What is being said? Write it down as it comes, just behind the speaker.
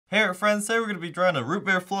Hey friends, today we're going to be drawing a root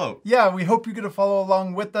beer float. Yeah, we hope you're going to follow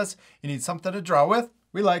along with us. You need something to draw with.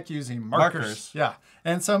 We like using markers. Yeah,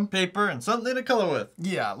 and some paper and something to color with.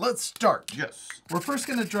 Yeah, let's start. Yes. We're first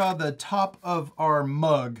going to draw the top of our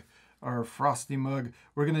mug, our frosty mug.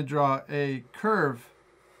 We're going to draw a curve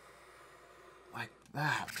like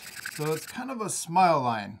that. So it's kind of a smile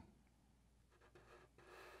line.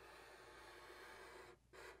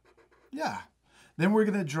 Yeah. Then we're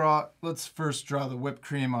going to draw, let's first draw the whipped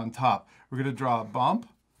cream on top. We're going to draw a bump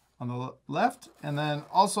on the left and then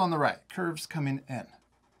also on the right, curves coming in.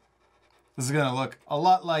 This is going to look a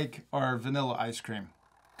lot like our vanilla ice cream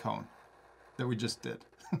cone that we just did.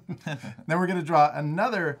 Then we're going to draw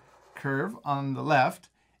another curve on the left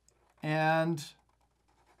and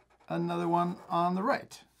another one on the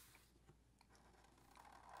right.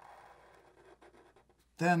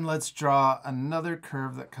 Then let's draw another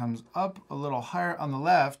curve that comes up a little higher on the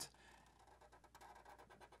left.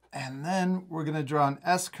 And then we're going to draw an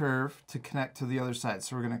S curve to connect to the other side.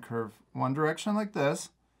 So we're going to curve one direction like this.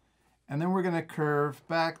 And then we're going to curve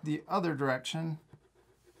back the other direction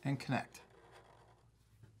and connect.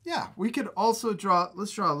 Yeah, we could also draw,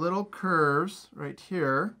 let's draw little curves right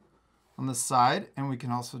here on the side. And we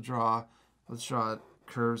can also draw, let's draw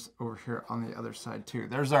curves over here on the other side too.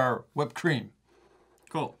 There's our whipped cream.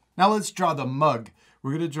 Cool. Now let's draw the mug.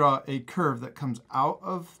 We're going to draw a curve that comes out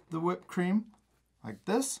of the whipped cream like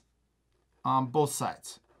this on both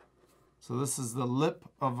sides. So this is the lip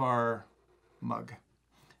of our mug.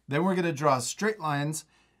 Then we're going to draw straight lines.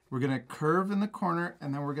 We're going to curve in the corner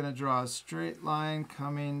and then we're going to draw a straight line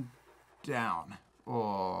coming down.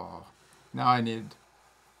 Oh, now I need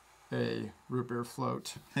a root beer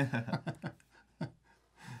float.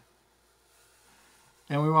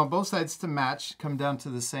 And we want both sides to match, come down to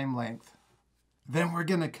the same length. Then we're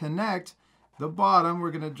going to connect the bottom.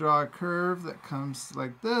 We're going to draw a curve that comes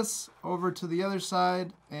like this over to the other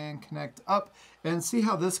side and connect up. And see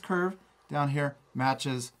how this curve down here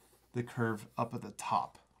matches the curve up at the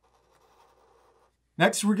top.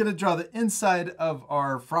 Next, we're going to draw the inside of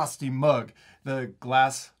our frosty mug. The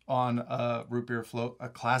glass on a root beer float, a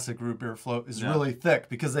classic root beer float, is really thick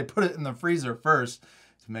because they put it in the freezer first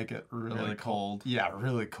to make it really cold. Yeah,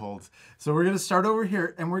 really cold. So we're going to start over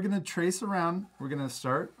here and we're going to trace around. We're going to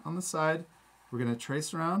start on the side. We're going to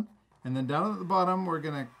trace around. And then down at the bottom, we're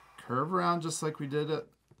going to curve around just like we did at the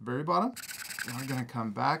very bottom. And we're going to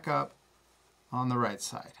come back up on the right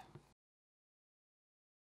side.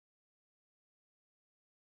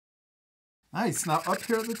 Nice. Now up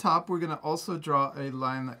here at the top, we're going to also draw a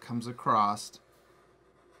line that comes across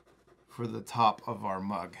for the top of our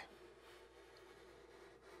mug.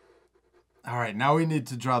 All right, now we need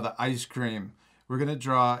to draw the ice cream. We're going to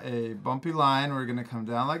draw a bumpy line. We're going to come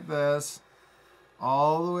down like this,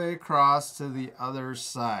 all the way across to the other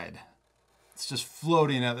side. It's just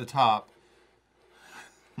floating at the top.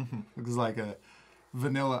 Looks like a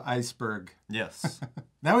vanilla iceberg. Yes.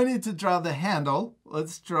 Now we need to draw the handle.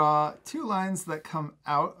 Let's draw two lines that come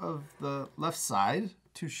out of the left side,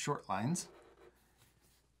 two short lines.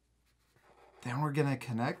 Then we're going to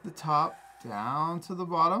connect the top down to the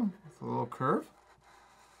bottom with a little curve.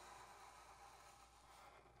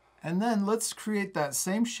 And then let's create that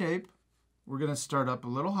same shape. We're going to start up a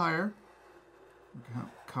little higher. We're going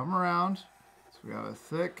to come around. So we got a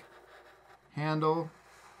thick handle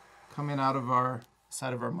coming out of our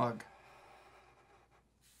side of our mug.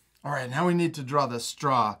 All right, now we need to draw the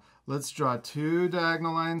straw. Let's draw two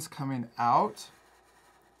diagonal lines coming out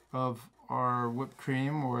of our whipped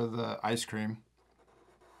cream or the ice cream.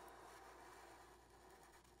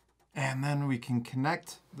 And then we can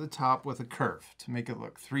connect the top with a curve to make it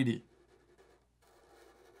look 3D.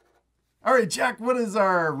 All right, Jack, what is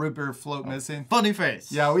our root beer float missing? Funny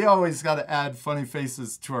face. Yeah, we always got to add funny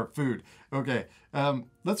faces to our food. Okay,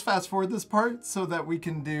 let's fast forward this part so that we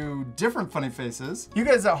can do different funny faces. You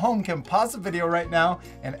guys at home can pause the video right now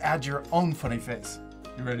and add your own funny face.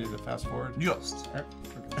 You ready to fast forward? Yes. All right,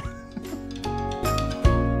 okay.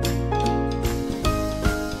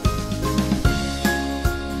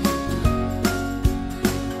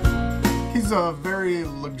 He's a very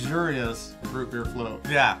luxurious root beer float.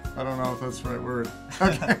 Yeah. I don't know if that's the right word.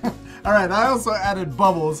 Okay. All right, I also added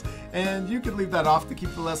bubbles, and you could leave that off to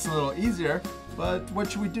keep the lesson a little easier, but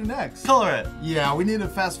what should we do next? Color it. Yeah, we need to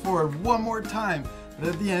fast forward one more time, but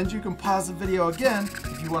at the end you can pause the video again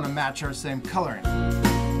if you want to match our same coloring.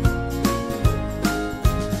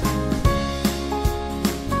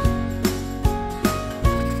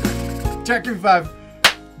 Check 5.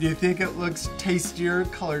 Do you think it looks tastier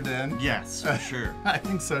colored in? Yes, for sure. I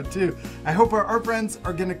think so too. I hope our art friends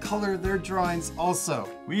are gonna color their drawings also.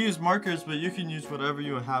 We use markers, but you can use whatever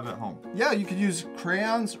you have at home. Yeah, you could use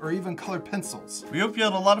crayons or even colored pencils. We hope you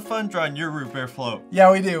had a lot of fun drawing your root beer float.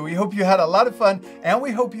 Yeah, we do. We hope you had a lot of fun, and we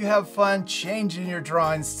hope you have fun changing your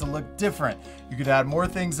drawings to look different. You could add more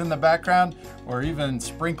things in the background or even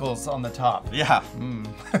sprinkles on the top. Yeah.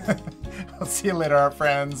 I'll see you later, art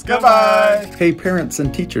friends. Goodbye. Hey parents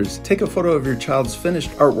and teachers, take a photo of your child's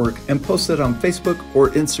finished artwork and post it on Facebook or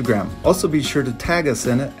Instagram. Also be sure to tag us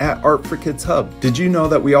in it at Art for Kids Hub. Did you know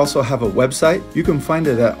that we also have a website? You can find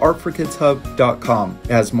it at artforkidshub.com.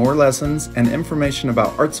 It has more lessons and information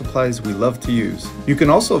about art supplies we love to use. You can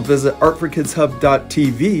also visit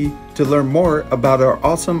artforkidshub.tv to learn more about our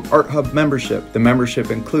awesome Art Hub membership. The membership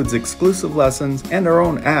includes exclusive lessons and our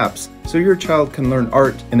own apps, so your child can learn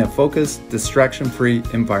art in a focused, distraction-free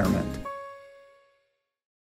environment.